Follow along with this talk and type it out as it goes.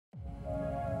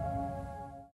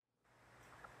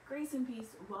Grace and peace.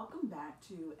 Welcome back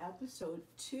to episode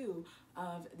 2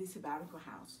 of the Sabbatical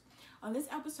House. On this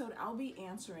episode, I'll be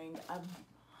answering a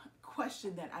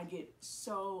question that I get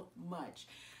so much.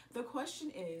 The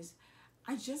question is,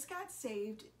 I just got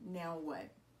saved, now what?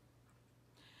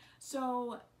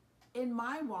 So, in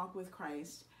my walk with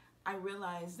Christ, I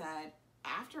realized that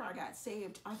after I got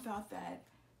saved, I thought that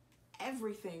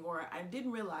everything, or I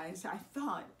didn't realize, I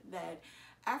thought that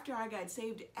after I got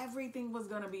saved, everything was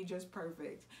going to be just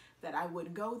perfect, that I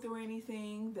wouldn't go through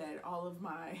anything, that all of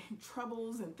my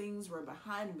troubles and things were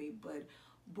behind me. But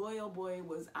boy, oh boy,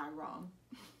 was I wrong.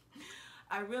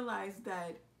 I realized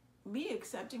that me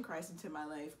accepting Christ into my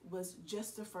life was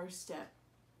just the first step.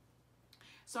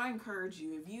 So I encourage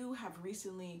you, if you have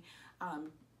recently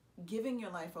giving your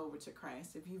life over to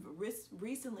Christ, if you've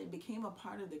recently became a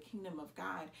part of the kingdom of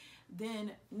God,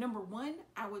 then number one,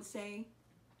 I would say,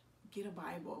 get a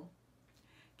Bible.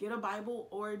 Get a Bible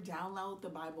or download the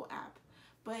Bible app.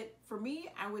 But for me,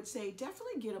 I would say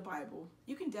definitely get a Bible.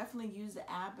 You can definitely use the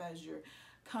app as you're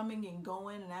coming and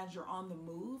going and as you're on the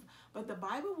move. But the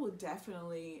Bible will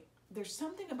definitely, there's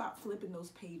something about flipping those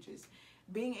pages,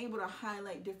 being able to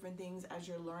highlight different things as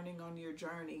you're learning on your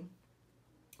journey.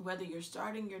 Whether you're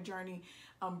starting your journey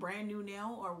brand new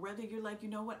now, or whether you're like, you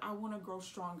know what, I want to grow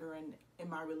stronger in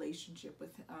my relationship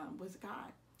with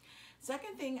God.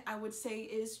 Second thing I would say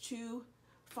is to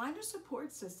find a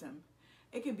support system.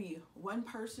 It could be one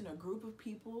person, a group of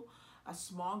people, a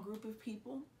small group of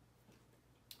people,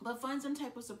 but find some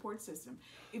type of support system.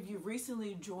 If you've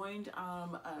recently joined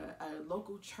a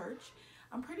local church,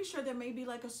 I'm pretty sure there may be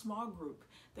like a small group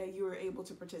that you are able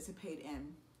to participate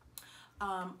in.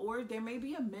 Or there may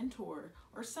be a mentor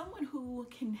or someone who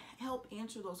can help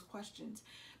answer those questions.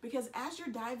 Because as you're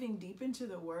diving deep into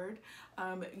the Word,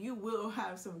 you will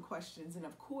have some questions. And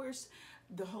of course,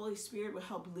 the Holy Spirit will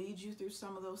help lead you through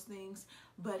some of those things.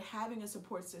 But having a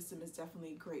support system is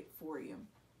definitely great for you.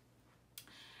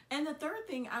 And the third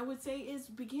thing I would say is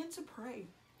begin to pray.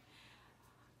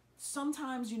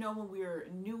 Sometimes, you know, when we're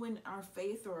new in our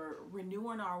faith or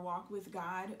renewing our walk with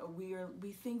God,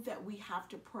 we think that we have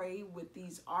to pray with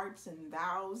these arts and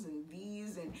thous and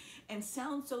these and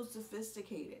sound so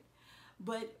sophisticated.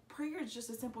 But prayer is just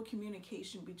a simple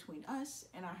communication between us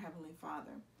and our Heavenly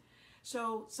Father.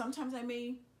 So sometimes I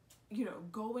may,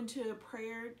 go into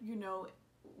prayer,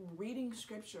 reading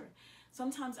scripture.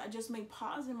 Sometimes I just may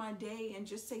pause in my day and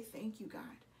just say, thank you, God.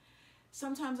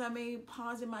 Sometimes I may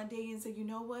pause in my day and say, you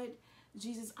know what,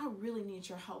 Jesus, I really need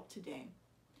your help today.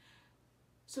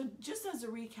 So just as a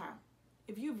recap,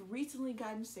 if you've recently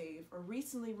gotten saved or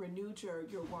recently renewed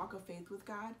your walk of faith with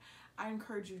God, I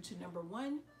encourage you to, number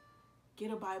one,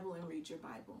 get a Bible and read your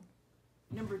Bible.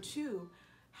 Number two,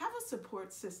 have a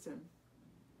support system.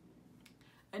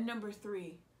 And number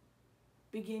three,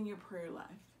 begin your prayer life.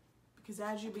 Because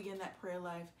as you begin that prayer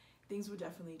life, things will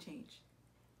definitely change.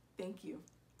 Thank you.